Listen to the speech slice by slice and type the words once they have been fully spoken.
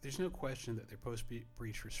there's no question that their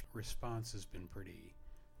post-breach response has been pretty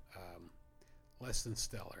less than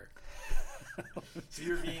stellar. So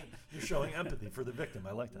you're showing empathy for the victim.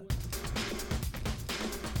 I like that.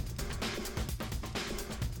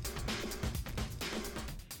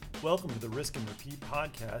 Welcome to the Risk and Repeat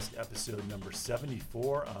podcast, episode number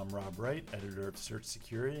 74. I'm Rob Wright, editor of Search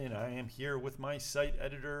Security, and I am here with my site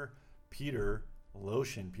editor, Peter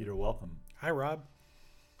Lotion. Peter, welcome. Hi, Rob.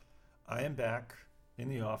 I am back in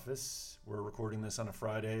the office. We're recording this on a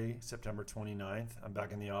Friday, September 29th. I'm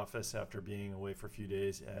back in the office after being away for a few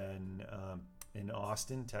days in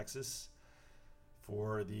Austin, Texas,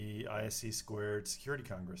 for the ISC Squared Security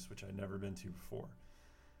Congress, which I'd never been to before.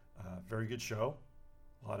 Very good show.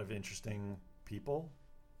 A lot of interesting people.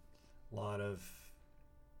 A lot of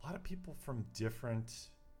people from different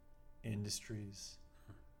industries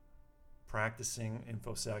practicing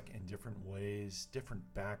InfoSec in different ways, different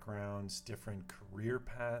backgrounds, different career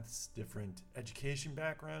paths, different education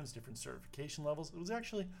backgrounds, different certification levels. It was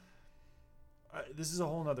actually, this is a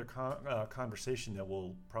whole other conversation that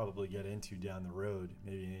we'll probably get into down the road,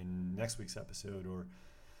 maybe in next week's episode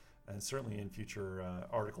and certainly in future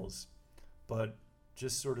articles. But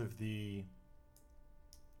just sort of the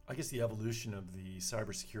evolution of the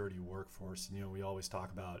cybersecurity workforce. You know, we always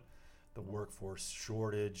talk about the workforce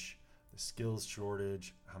shortage, the skills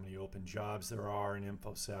shortage, how many open jobs there are in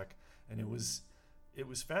InfoSec, and it was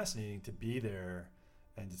fascinating to be there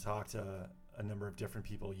and to talk to a number of different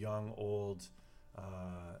people, young, old,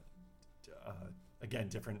 again,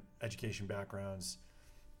 different education backgrounds,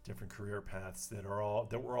 different career paths that were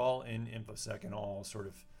all in InfoSec and all sort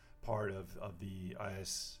of part of the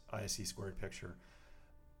ISC Squared picture.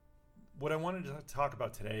 What I wanted to talk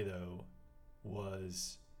about today, though,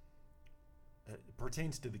 it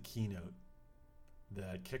pertains to the keynote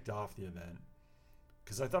that kicked off the event,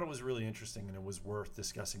 because I thought it was really interesting and it was worth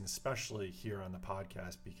discussing, especially here on the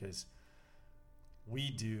podcast, because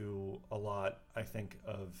we do a lot, I think,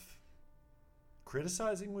 of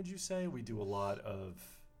criticizing, would you say? We do a lot of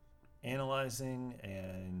analyzing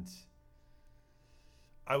and,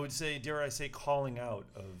 I would say, dare I say, calling out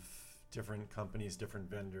of different companies, different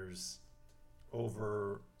vendors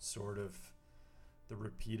over sort of the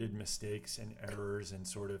repeated mistakes and errors and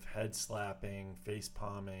sort of head slapping, face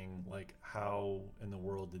palming, like how in the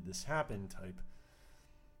world did this happen type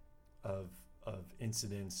of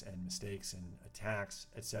incidents and mistakes and attacks,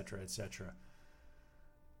 et cetera, et cetera.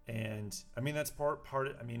 And I mean, that's part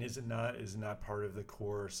of, I mean, is it not part of the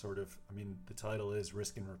core sort of, I mean, the title is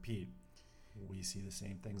Risk and Repeat. We see the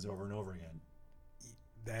same things over and over again.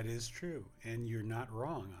 That is true, and you're not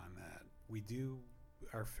wrong on that. We do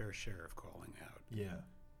our fair share of calling out. Yeah.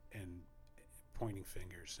 And pointing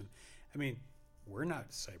fingers. And I mean, we're not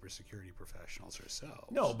cybersecurity professionals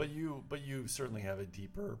ourselves. No, but you certainly have a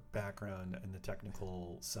deeper background in the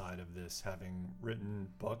technical side of this, having written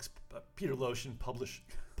books. Peter Lotion,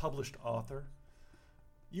 published author.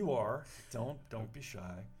 You are. Don't be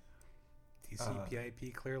shy.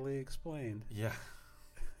 TCP/IP clearly explained. Yeah.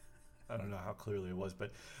 I don't know how clearly it was,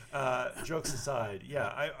 but jokes aside,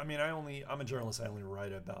 yeah, I'm a journalist. I only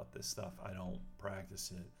write about this stuff. I don't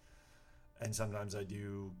practice it. And sometimes I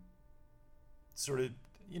do sort of,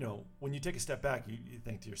 you know, when you take a step back, you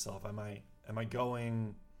think to yourself, am I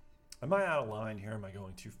out of line here? Am I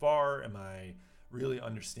going too far? Am I really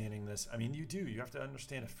understanding this? I mean, you have to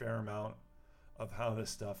understand a fair amount of how this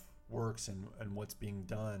stuff works and what's being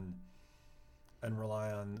done, and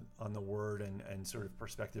rely on the word and sort of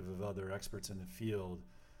perspective of other experts in the field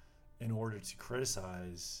in order to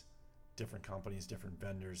criticize different companies, different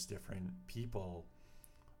vendors, different people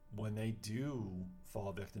when they do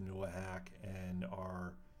fall victim to a hack and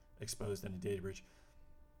are exposed in a data breach.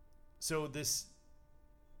 So this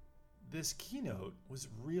keynote was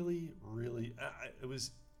really, really, it was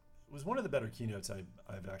one of the better keynotes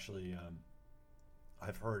I've actually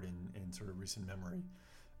I've heard in sort of recent memory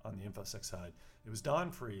on the InfoSec side. It was Don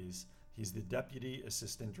Freeze. He's the Deputy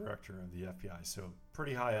Assistant Director of the FBI, so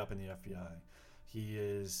pretty high up in the FBI. He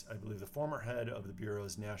is, I believe, the former head of the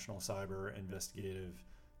Bureau's National Cyber Investigative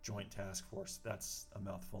Joint Task Force. That's a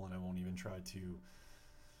mouthful, and I won't even try to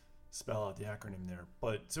spell out the acronym there.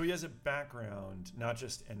 But so he has a background, not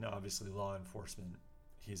just in obviously law enforcement.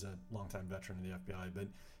 He's a longtime veteran of the FBI, but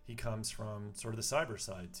he comes from sort of the cyber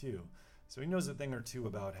side too. So he knows a thing or two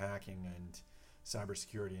about hacking and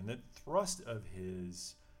cybersecurity. And the thrust of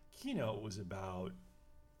his keynote was about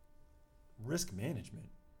risk management.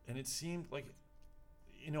 And it seemed like,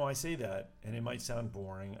 you know, I say that and it might sound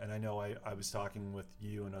boring. And I know I was talking with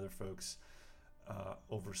you and other folks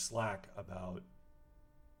over Slack about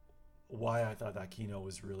why I thought that keynote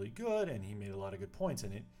was really good, and he made a lot of good points.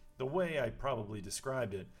 And the way I probably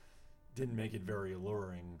described it didn't make it very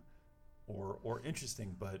alluring or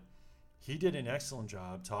interesting, but he did an excellent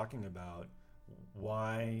job talking about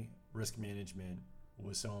why risk management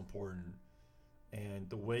was so important, and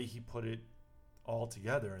the way he put it all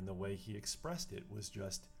together and the way he expressed it was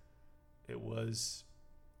just, it was,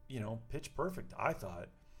 pitch perfect, I thought.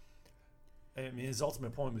 I mean, his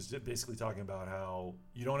ultimate point was basically talking about how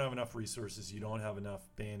you don't have enough resources, you don't have enough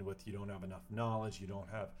bandwidth, you don't have enough knowledge,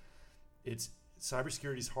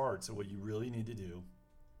 cybersecurity is hard. So what you really need to do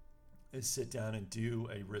is sit down and do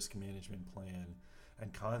a risk management plan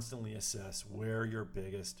and constantly assess where your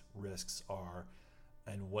biggest risks are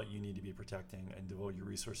and what you need to be protecting, and devote your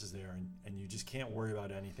resources there. And you just can't worry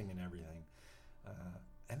about anything and everything.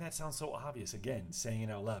 And that sounds so obvious, again, saying it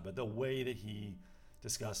out loud, but the way that he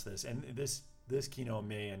discussed this, and this keynote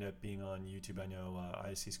may end up being on YouTube. I know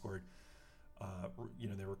ISC Squared,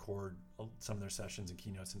 they record some of their sessions and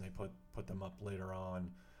keynotes, and they put them up later on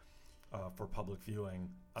for public viewing.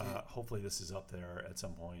 Hopefully this is up there at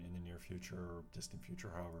some point in the near future or distant future,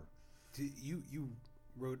 however. You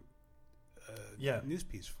wrote a news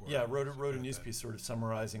piece for it. Yeah, wrote a news piece sort of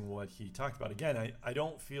summarizing what he talked about. Again, I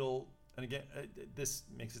don't feel, and again, this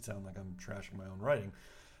makes it sound like I'm trashing my own writing.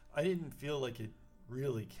 I didn't feel like it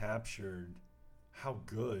really captured how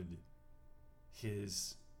good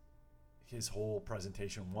his whole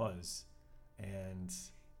presentation was, and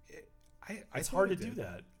it's hard to do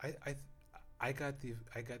that. I got the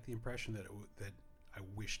impression that I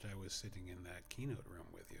wished I was sitting in that keynote room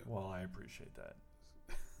with you. Well, I appreciate that.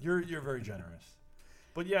 You're very generous.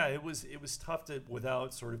 But yeah, it was tough to,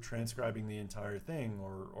 without sort of transcribing the entire thing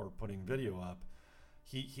or putting video up.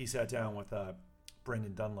 He sat down with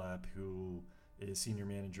Brendan Dunlap, who is senior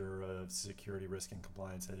manager of security, risk, and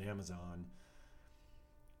compliance at Amazon,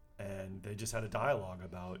 and they just had a dialogue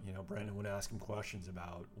about, Brendan would ask him questions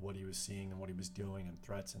about what he was seeing and what he was doing and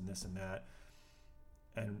threats and this and that,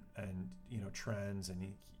 and trends.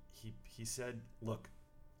 And he said, look,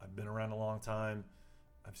 I've been around a long time.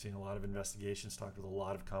 I've seen a lot of investigations, talked with a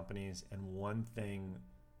lot of companies, and one thing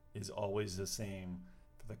is always the same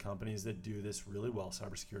for the companies that do this really well,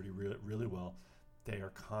 cybersecurity really well. They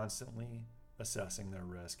are constantly assessing their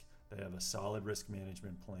risk. They have a solid risk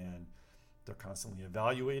management plan. They're constantly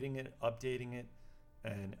evaluating it, updating it,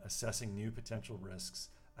 and assessing new potential risks.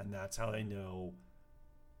 And that's how they know,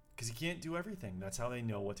 because you can't do everything. That's how they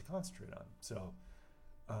know what to concentrate on. So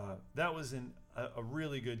that was a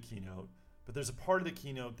really good keynote. But there's a part of the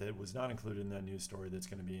keynote that was not included in that news story that's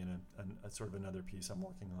going to be in a sort of another piece I'm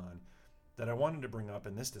working on that I wanted to bring up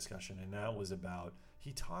in this discussion. And that was about,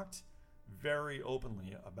 he talked very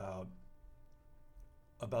openly about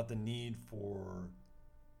the need for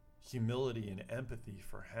humility and empathy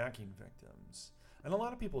for hacking victims. And a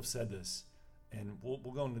lot of people have said this, and we'll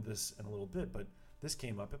go into this in a little bit, but this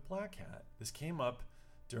came up at Black Hat. This came up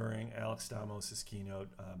during Alex Stamos' keynote,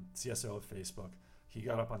 CSO of Facebook. He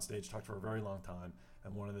got up on stage, talked for a very long time,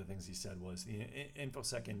 and one of the things he said was the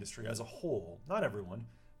InfoSec industry as a whole, not everyone,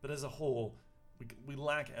 but as a whole, we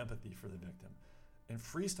lack empathy for the victim. And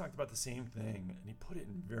Freeze talked about the same thing, and he put it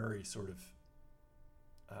in very sort of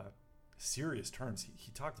serious terms.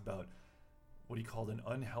 He talked about what he called an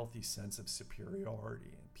unhealthy sense of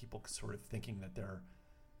superiority, and people sort of thinking that they're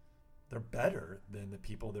better than the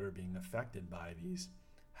people that are being affected by these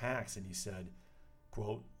hacks. And he said,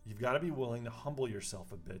 quote, "You've got to be willing to humble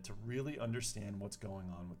yourself a bit to really understand what's going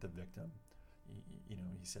on with the victim." He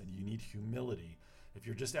said, you need humility. If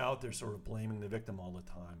you're just out there sort of blaming the victim all the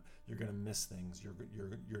time, you're going to miss things.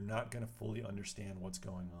 You're not going to fully understand what's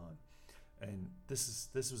going on. And this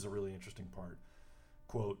was a really interesting part.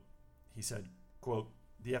 Quote, he said, quote,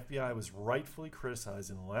 "The FBI was rightfully criticized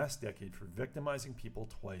in the last decade for victimizing people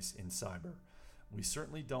twice in cyber. We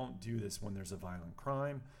certainly don't do this when there's a violent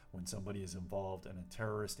crime, when somebody is involved in a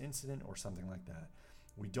terrorist incident or something like that.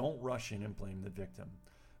 We don't rush in and blame the victim,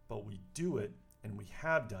 but we do it, and we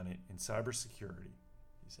have done it in cybersecurity,"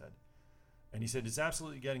 he said. And he said it's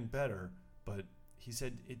absolutely getting better, but he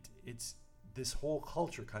said it's this whole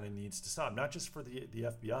culture kind of needs to stop, not just for the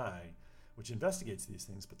FBI, which investigates these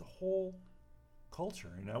things, but the whole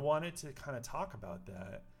culture. And I wanted to kind of talk about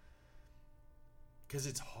that because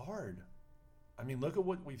it's hard. I mean, look at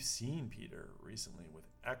what we've seen, Peter, recently with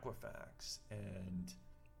Equifax and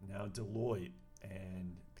now Deloitte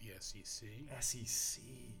and the SEC.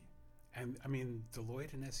 And I mean,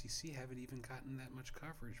 Deloitte and SEC haven't even gotten that much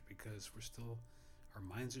coverage because our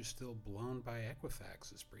minds are still blown by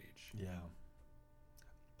Equifax's breach. Yeah.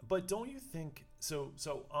 But don't you think, so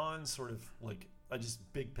on sort of like a just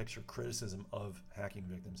big picture criticism of hacking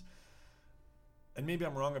victims, and maybe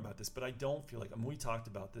I'm wrong about this, but I don't feel like, we talked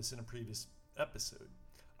about this in a previous episode.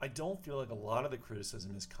 I don't feel like a lot of the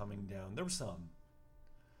criticism is coming down. There was some,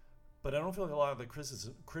 but I don't feel like a lot of the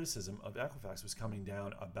criticism of Equifax was coming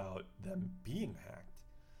down about them being hacked.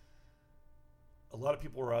 A lot of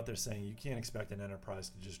people were out there saying you can't expect an enterprise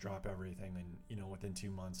to just drop everything and, within 2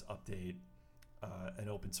 months update an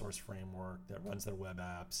open source framework that runs their web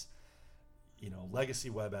apps, legacy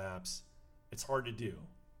web apps. It's hard to do.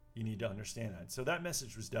 You need to understand that. So that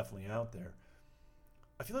message was definitely out there.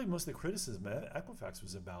 I feel like most of the criticism at Equifax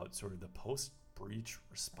was about sort of the post-breach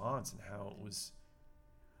response and how it was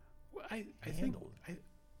handled.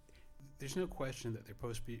 There's no question that their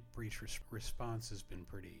post-breach response has been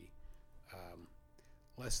pretty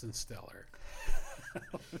less than stellar.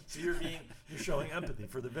 So you're showing empathy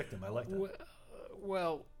for the victim. I like that.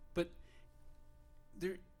 Well, but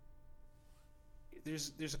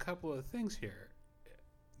there's a couple of things here.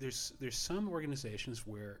 There's some organizations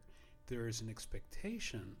where there is an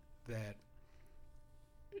expectation that,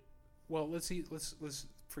 well, let's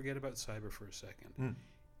forget about cyber for a second.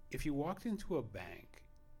 If you walked into a bank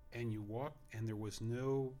and there was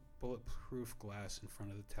no bulletproof glass in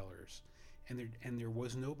front of the tellers, and there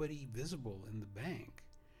was nobody visible in the bank,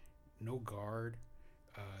 no guard,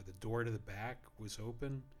 the door to the back was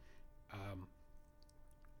open,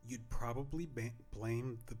 you'd probably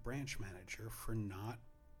blame the branch manager for not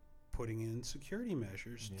putting in security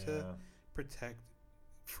measures to protect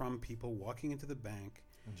from people walking into the bank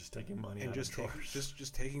and just taking money out of the drawers.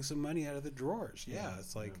 Just taking some money out of the drawers.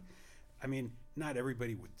 It's like, I mean, not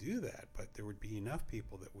everybody would do that, but there would be enough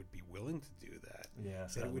people that would be willing to do that.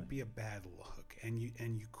 That it would be a bad look. And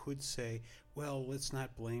you could say, well, let's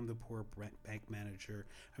not blame the poor bank manager.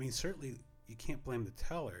 I mean, certainly you can't blame the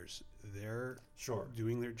tellers. They're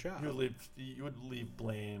doing their job. You would leave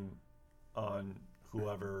blame on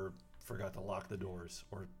whoever forgot to lock the doors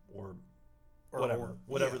or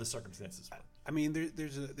whatever the circumstances were. I mean,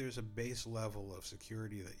 there's a base level of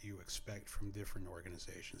security that you expect from different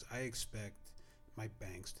organizations. I expect my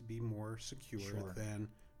banks to be more secure than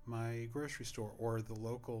my grocery store or the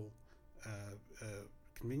local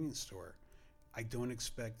convenience store. I don't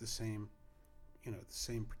expect the same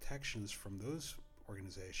protections from those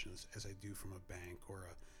organizations as I do from a bank or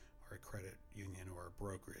a credit union or a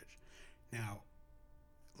brokerage. Now,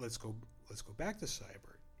 let's go back to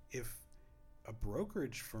cyber. If a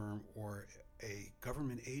brokerage firm or a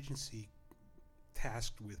government agency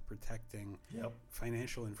tasked with protecting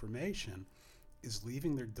financial information is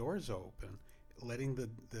leaving their doors open, letting the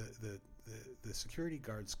security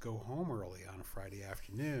guards go home early on a Friday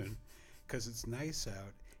afternoon because it's nice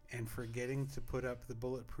out, and forgetting to put up the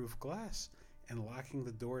bulletproof glass and locking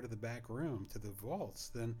the door to the back room, to the vaults,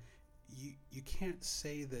 then you can't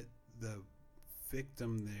say that the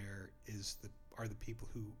victim there are the people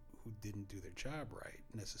who didn't do their job right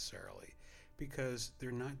necessarily, because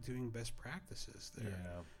they're not doing best practices there.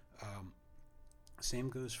 Same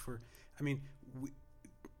goes for, I mean,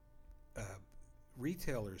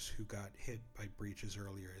 retailers who got hit by breaches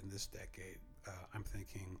earlier in this decade. I'm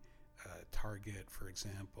thinking Target, for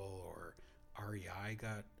example, or REI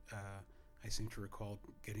got. I seem to recall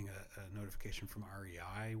getting a notification from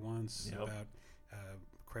REI once about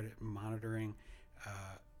credit monitoring.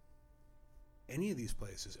 Any of these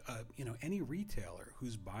places, any retailer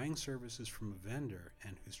who's buying services from a vendor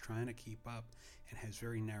and who's trying to keep up and has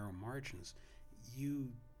very narrow margins,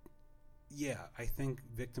 I think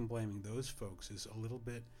victim blaming those folks is a little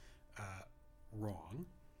bit wrong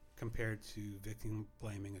compared to victim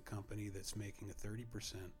blaming a company that's making a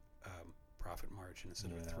 30% profit margin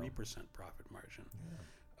instead of a 3% profit margin.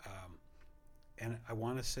 And I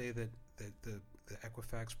want to say that the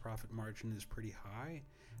Equifax profit margin is pretty high.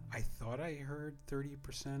 I thought I heard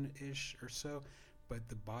 30%-ish or so, but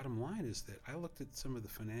the bottom line is that I looked at some of the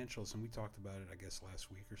financials, and we talked about it, I guess,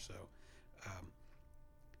 last week or so.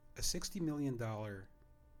 A $60 million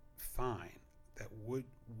fine that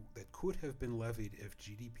could have been levied if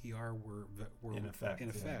GDPR were in effect,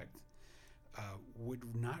 would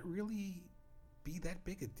not really be that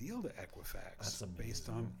big a deal to Equifax. That's amazing. Based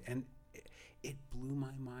on, and it blew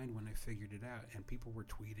my mind when I figured it out, and people were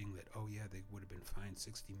tweeting that, oh yeah, they would have been fined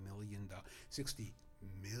 $60 million,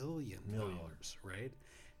 right?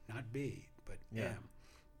 Not B, but M.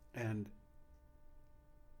 And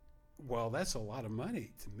well, that's a lot of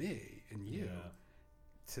money to me and you.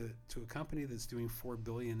 To a company that's doing $4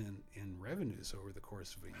 billion in revenues over the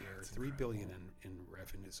course of a year, that's $3 billion in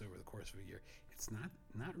revenues over the course of a year, it's not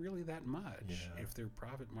really that much if their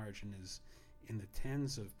profit margin is in the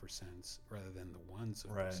tens of percents rather than the ones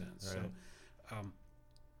of percents. Right.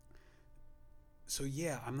 So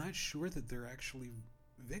yeah, I'm not sure that they're actually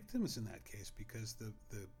victims in that case, because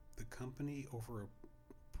the company, over a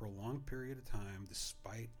prolonged period of time,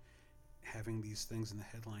 despite having these things in the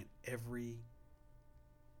headline every,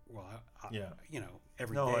 well, Yeah.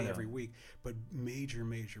 every No, I day, know. every week, but major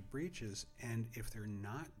breaches. And if they're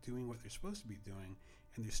not doing what they're supposed to be doing,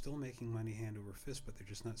 and they're still making money hand over fist, but they're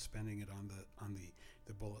just not spending it on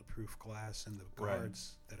the bulletproof glass and the Right.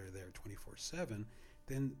 guards that are there 24/7,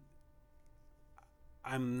 then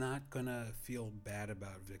I'm not gonna feel bad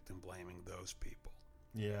about victim blaming those people,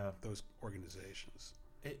 Yeah. those organizations.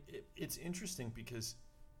 It's interesting because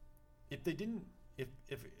if they didn't,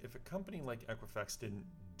 if a company like Equifax didn't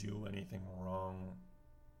do anything wrong,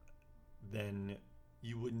 then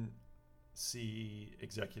you wouldn't see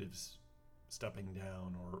executives stepping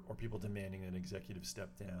down, or people demanding that executives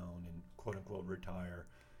step down and quote unquote retire.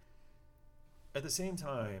 At the same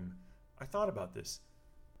time, I thought about this.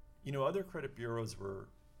 Other credit bureaus were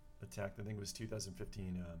attacked. I think it was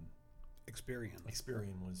 2015. Experian.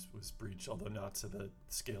 Experian was breached, although not to the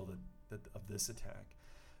scale that of this attack.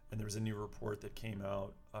 And there was a new report that came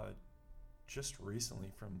out just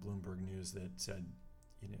recently from Bloomberg News that said,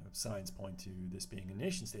 signs point to this being a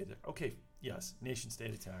nation state attack. Okay, yes, nation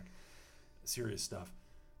state attack, serious stuff.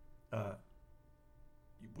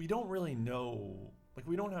 We don't really know,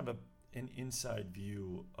 we don't have an inside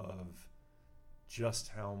view of just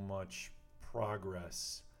how much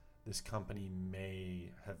progress this company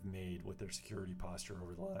may have made with their security posture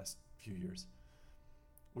over the last few years.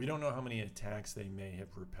 We don't know how many attacks they may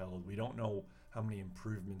have repelled. We don't know how many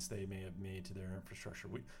improvements they may have made to their infrastructure.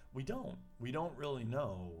 We don't really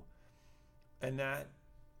know. And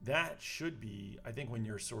that should be, I think, when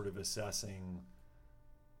you're sort of assessing,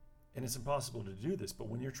 and it's impossible to do this, but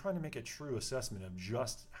when you're trying to make a true assessment of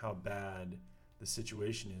just how bad the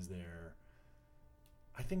situation is there,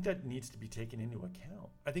 I think that needs to be taken into account.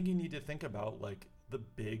 I think you need to think about the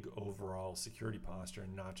big overall security posture,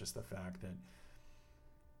 and not just the fact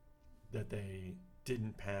that they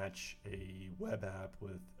didn't patch a web app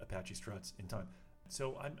with Apache Struts in time.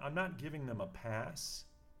 So I'm not giving them a pass,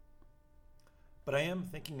 but I am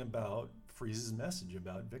thinking about Freeze's message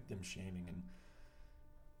about victim shaming. And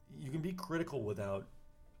you can be critical without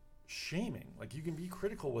shaming. You can be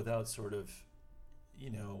critical without sort of,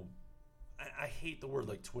 I hate the word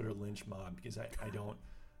Twitter lynch mob, because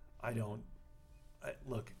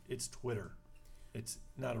look, it's Twitter. It's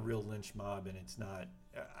not a real lynch mob, and it's not,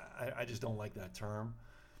 I just don't like that term.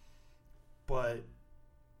 But,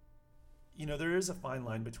 there is a fine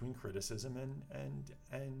line between criticism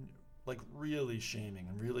and really shaming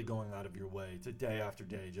and really going out of your way to day after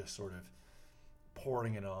day just sort of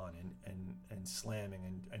pouring it on and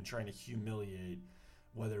slamming and trying to humiliate,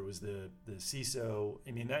 whether it was the CISO.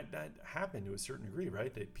 I mean, that happened to a certain degree,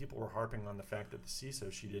 right? That people were harping on the fact that the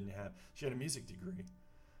CISO, she had a music degree.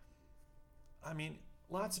 I mean,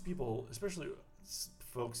 lots of people, especially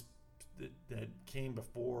folks that came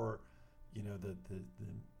before, the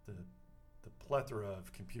plethora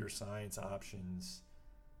of computer science options,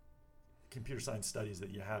 computer science studies that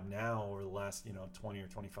you have now over the last 20 or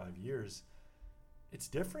 25 years. It's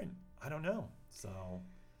different. I don't know. So,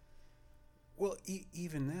 well,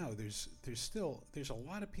 even now, there's a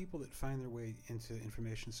lot of people that find their way into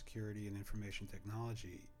information security and information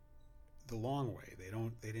technology the long way.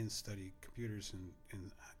 They didn't study computers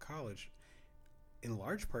in college, in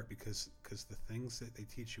large part because the things that they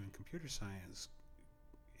teach you in computer science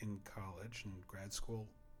in college and grad school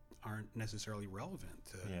aren't necessarily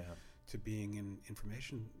relevant to being in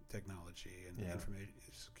information technology and information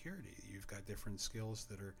security. You've got different skills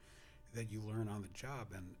that you learn on the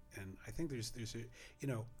job, and I think there's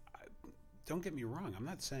don't get me wrong, I'm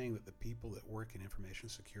not saying that the people that work in information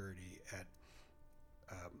security at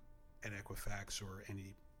Equifax or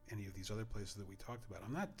any of these other places that we talked about,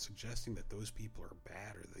 I'm not suggesting that those people are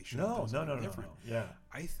bad or they should have done something different. No. Yeah.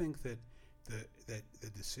 I think that the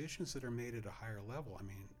decisions that are made at a higher level, I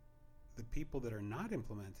mean, the people that are not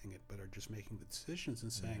implementing it but are just making the decisions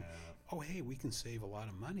and saying, oh, hey, we can save a lot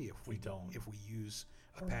of money if we use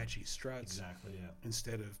Apache Struts, exactly, yeah,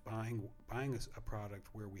 instead of buying a product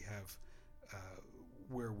where we have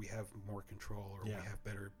more control, or we have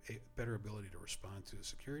better ability to respond to a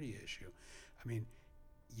security issue. I mean,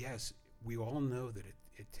 yes, we all know that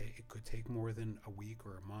it could take more than a week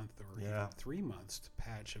or a month or even 3 months to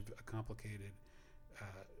patch a complicated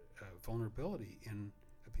vulnerability in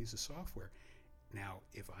a piece of software. Now,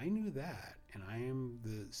 if I knew that, and I am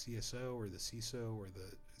the CSO or the CISO or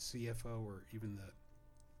the CFO or even the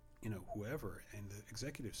whoever in the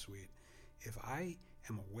executive suite, if I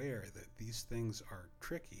am aware that these things are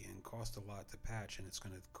tricky and cost a lot to patch and it's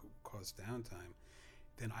going to cause downtime,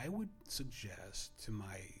 then I would suggest to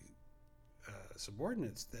my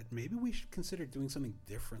subordinates that maybe we should consider doing something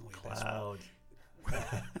differently. Cloud.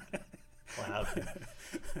 Cloud.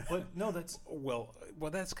 But no, that's well,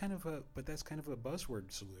 that's kind of a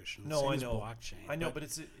buzzword solution. No, I Same know. as blockchain. I know, but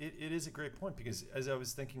it is a great point, because as I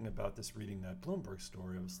was thinking about this, reading that Bloomberg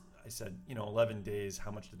story, I said, 11 days,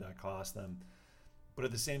 how much did that cost them? But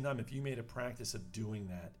at the same time, if you made a practice of doing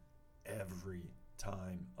that every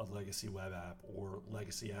time a legacy web app or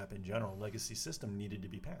legacy app in general, legacy system needed to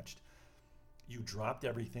be patched, you dropped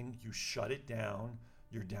everything, you shut it down,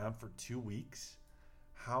 you're down for 2 weeks,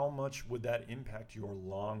 how much would that impact your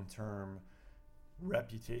long-term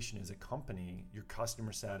reputation as a company, your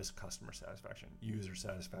customer satisfaction, user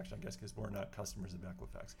satisfaction, I guess, because we're not customers of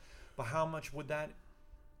Equifax. But how much would that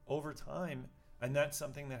over time, and that's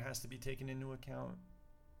something that has to be taken into account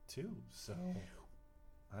too. So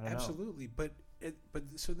I don't know. Absolutely, but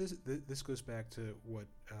so this goes back to what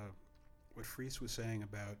Fries was saying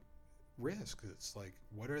about risk. It's like,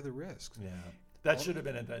 what are the risks? Yeah. That should have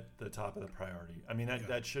been at the top of the priority. I mean,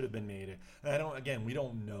 that should have been made. And we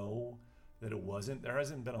don't know that it wasn't. There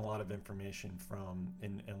hasn't been a lot of information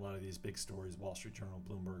in a lot of these big stories, Wall Street Journal,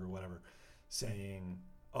 Bloomberg, or whatever, saying,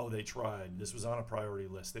 oh, they tried. This was on a priority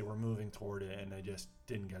list. They were moving toward it, and they just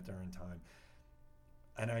didn't get there in time.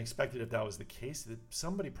 And I expected, if that was the case, that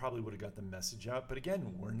somebody probably would have got the message out. But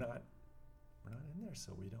again, we're not in there,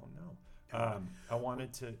 so we don't know. I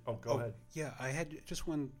wanted to. Oh, go ahead. Yeah, I had just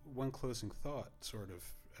one closing thought. Sort of,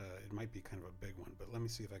 it might be kind of a big one, but let me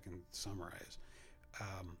see if I can summarize.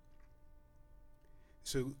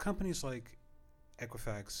 So companies like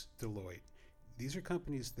Equifax, Deloitte, these are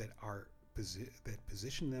companies that that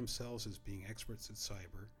position themselves as being experts at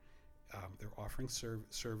cyber. They're offering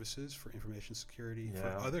services for information security for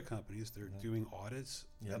other companies. They're doing audits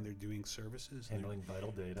and they're doing services. Handling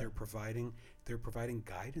vital data. They're providing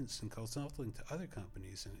guidance and consulting to other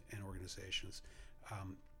companies and organizations.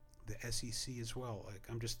 The SEC as well. Like,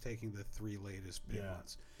 I'm just taking the three latest big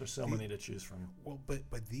ones. There's so many to choose from. Well,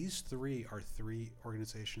 but these three are three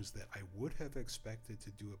organizations that I would have expected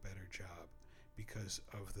to do a better job because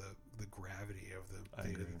of the gravity of the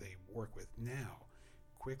data that they work with. Now,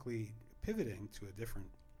 quickly pivoting to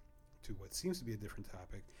what seems to be a different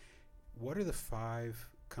topic, what are the 5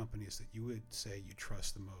 companies that you would say you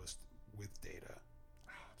trust the most with data?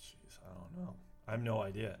 Oh, jeez, I don't know. I have no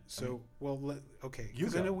idea. So, okay,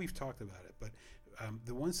 because I know we've talked about it, but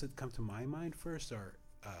the ones that come to my mind first are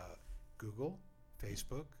Google,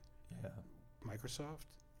 Facebook, Microsoft,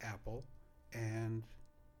 Apple, and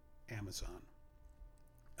Amazon.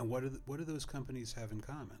 And what do those companies have in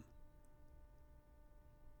common?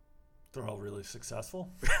 They're all really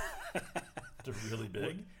successful. They're really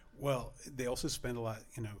big. Well, they also spend a lot.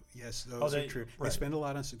 Yes, those are true. Right. They spend a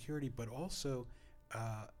lot on security, but also,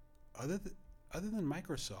 other than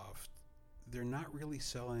Microsoft, they're not really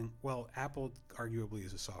selling. Well, Apple arguably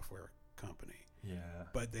is a software company. Yeah.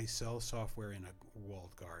 But they sell software in a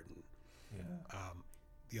walled garden. Yeah.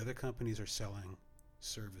 The other companies are selling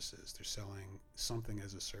services. They're selling something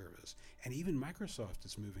as a service. And even Microsoft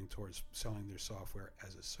is moving towards selling their software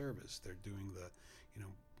as a service. They're doing the,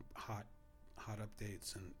 hot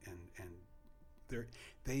updates and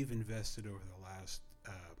they've invested over the last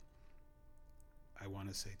I want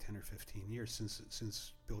to say 10 or 15 years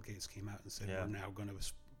since Bill Gates came out and said we're now going to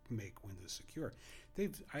make Windows secure.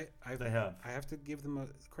 I have to give them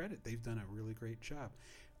credit. They've done a really great job.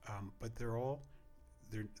 But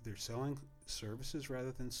they're selling services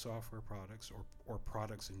rather than software products or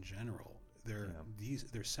products in general.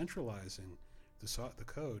 They're centralizing the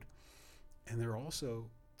code, and they're also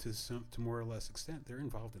to more or less extent they're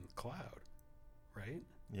involved in the cloud, right?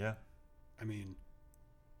 Yeah. I mean,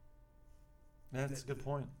 that's a good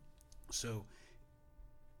point. So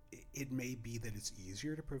it may be that it's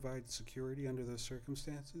easier to provide security under those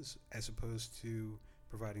circumstances as opposed to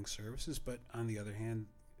providing services, but on the other hand,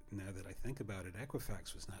 now that I think about it,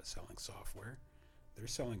 Equifax was not selling software. They're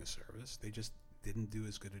selling a service. They just didn't do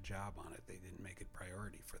as good a job on it. They didn't make it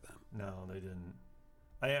priority for them. No, they didn't.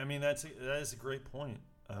 I mean, that is a great point.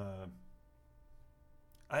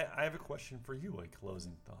 I have a question for you, a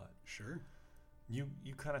closing thought. Sure. You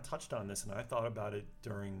kind of touched on this, and I thought about it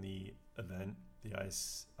during the event, the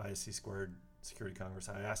ISC Squared Security Congress.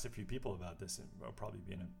 I asked a few people about this, and it'll probably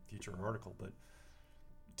be in a future article, but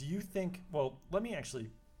do you think, well, let me actually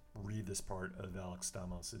read this part of Alex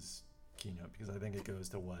Stamos' keynote because I think it goes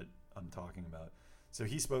to what I'm talking about. So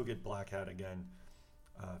he spoke at Black Hat again,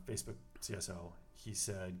 Facebook CSO, he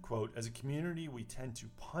said, quote, "As a community, we tend to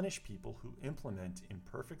punish people who implement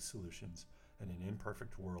imperfect solutions in an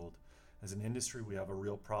imperfect world. As an industry, we have a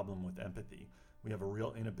real problem with empathy. We have a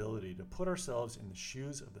real inability to put ourselves in the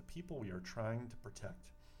shoes of the people we are trying to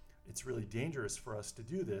protect. It's really dangerous for us to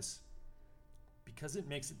do this because it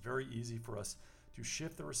makes it very easy for us to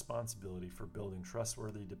shift the responsibility for building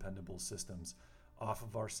trustworthy, dependable systems off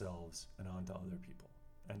of ourselves and onto other people."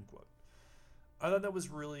 End quote. I thought that was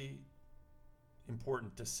really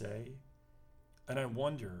important to say. And I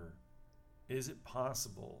wonder, is it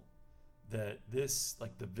possible that this,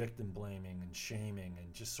 like the victim blaming and shaming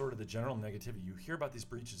and just sort of the general negativity, you hear about these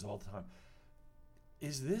breaches all the time,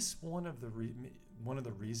 is this one of the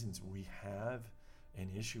reasons we have an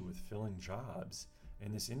issue with filling jobs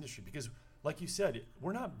in this industry? Because like you said,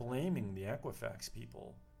 we're not blaming the Equifax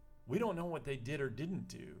people. We don't know what they did or didn't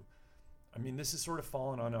do. I mean, this is sort of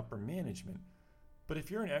fallen on upper management. But if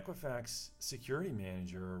you're an Equifax security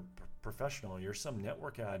manager or professional, you're some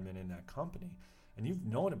network admin in that company, and you've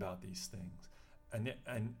known about these things, and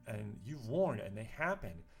you've warned, and they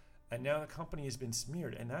happen, and now the company has been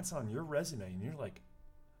smeared, and that's on your resume, and you're like,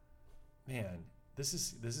 man, this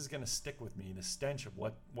is going to stick with me. The stench of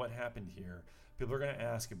what happened here. People are going to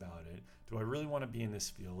ask about it. Do I really want to be in this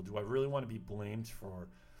field? Do I really want to be blamed for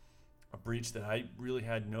a breach that I really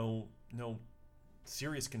had no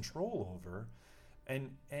serious control over?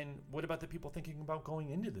 And what about the people thinking about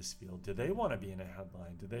going into this field? Do they want to be in a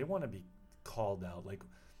headline? Do they want to be called out? Like,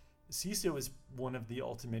 CISO is one of the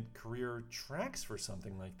ultimate career tracks for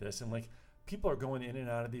something like this, and like people are going in and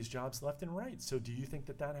out of these jobs left and right. So do you think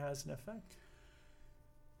that has an effect?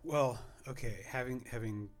 Well, okay,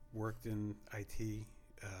 having worked in IT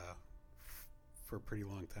for a pretty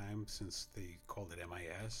long time, since they called it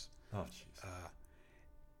MIS. Oh, jeez.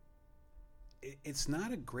 It's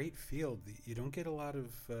not a great field. You don't get a lot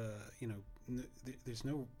of, there's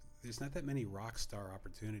not that many rock star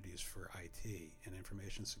opportunities for IT and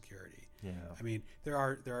information security. Yeah. I mean, there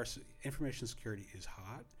are information security is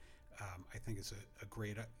hot. I think it's a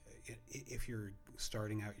great, if you're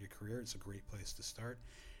starting out your career, it's a great place to start.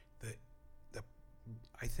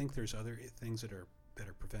 I think there's other things that are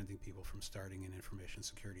preventing people from starting in information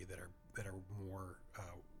security that are more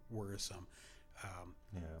worrisome.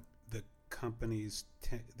 The companies,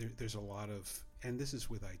 there's a lot of, and this is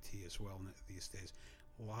with IT as well these days,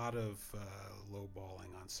 a lot of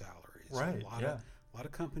lowballing on salaries. Right. A lot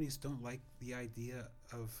of companies don't like the idea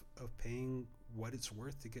of paying what it's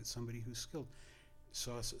worth to get somebody who's skilled.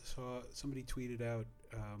 Saw somebody tweeted out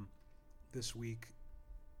this week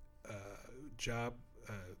job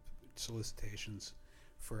solicitations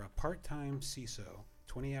for a part-time CISO,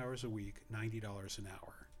 20 hours a week, $90 an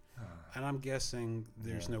hour. And I'm guessing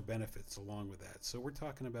there's no benefits along with that. So we're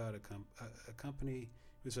talking about a company,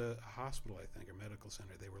 it was a hospital, I think, or medical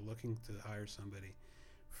center. They were looking to hire somebody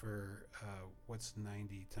for what's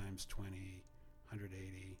 90 times 20,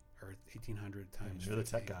 180, or 1,800 times 50. You're the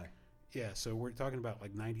tech guy. Yeah, so we're talking about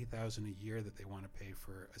like $90,000 a year that they want to pay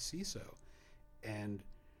for a CISO. And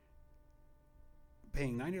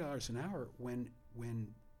paying $90 an hour when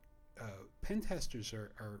pen testers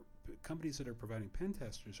are companies that are providing pen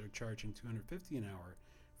testers are charging $250 an hour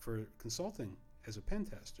for consulting as a pen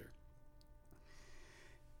tester.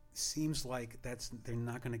 Seems like they're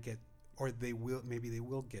not going to get, or they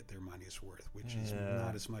will get their money's worth, which is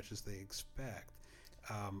not as much as they expect.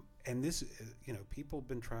 And this, people have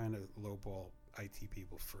been trying to lowball IT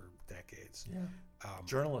people for decades. Yeah.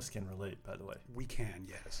 Journalists can relate, by the way. We can,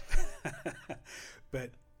 yes.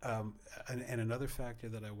 But and another factor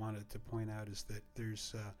that I wanted to point out is that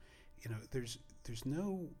there's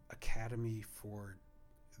no academy for,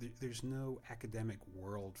 there's no academic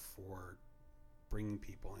world for bringing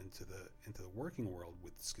people into the working world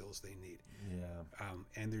with the skills they need. Yeah.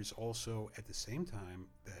 And there's also, at the same time,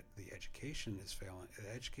 that the education is failing.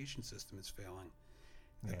 The education system is failing.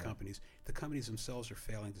 The companies themselves are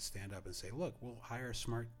failing to stand up and say, look, we'll hire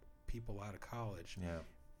smart people out of college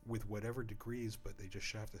with whatever degrees, but they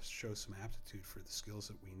just have to show some aptitude for the skills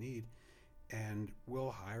that we need, and we'll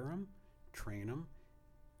hire them, train them,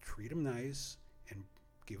 treat them nice, and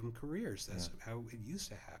give them careers. That's how it used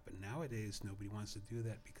to happen. Nowadays, nobody wants to do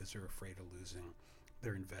that because they're afraid of losing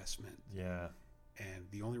their investment. Yeah. And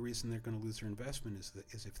the only reason they're going to lose their investment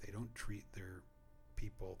is if they don't treat their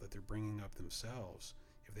people that they're bringing up themselves.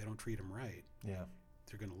 If they don't treat them right,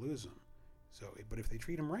 they're going to lose them. So, but if they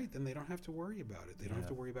treat them right, then they don't have to worry about it. They don't have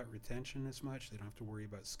to worry about retention as much. They don't have to worry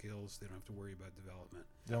about skills. They don't have to worry about development.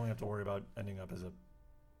 They only have to worry about ending up as a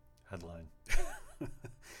headline.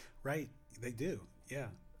 Right, they do. Yeah.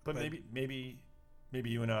 But maybe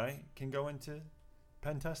you and I can go into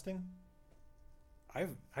pen testing?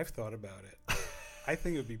 I've thought about it. I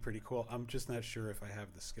think it would be pretty cool. I'm just not sure if I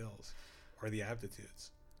have the skills or the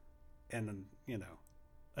aptitudes, and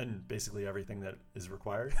And basically everything that is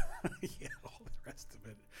required. yeah, all the rest of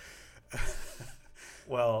it.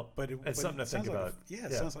 Well, but it's something to think about.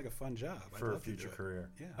 It sounds like a fun job for a future career.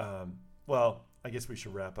 Yeah. Well, I guess we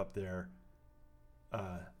should wrap up there.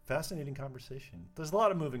 Fascinating conversation. There's a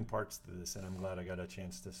lot of moving parts to this, and I'm glad I got a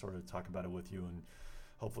chance to sort of talk about it with you, and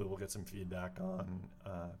hopefully we'll get some feedback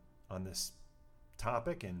on this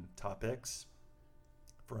topic and topics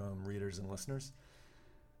from readers and listeners.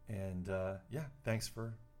 And thanks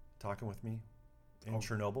for talking with me in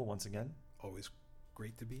Chernobyl once again. Always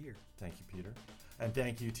great to be here. Thank you, Peter. And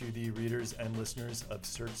thank you to the readers and listeners of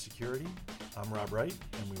Search Security. I'm Rob Wright,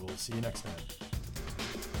 and we will see you next time.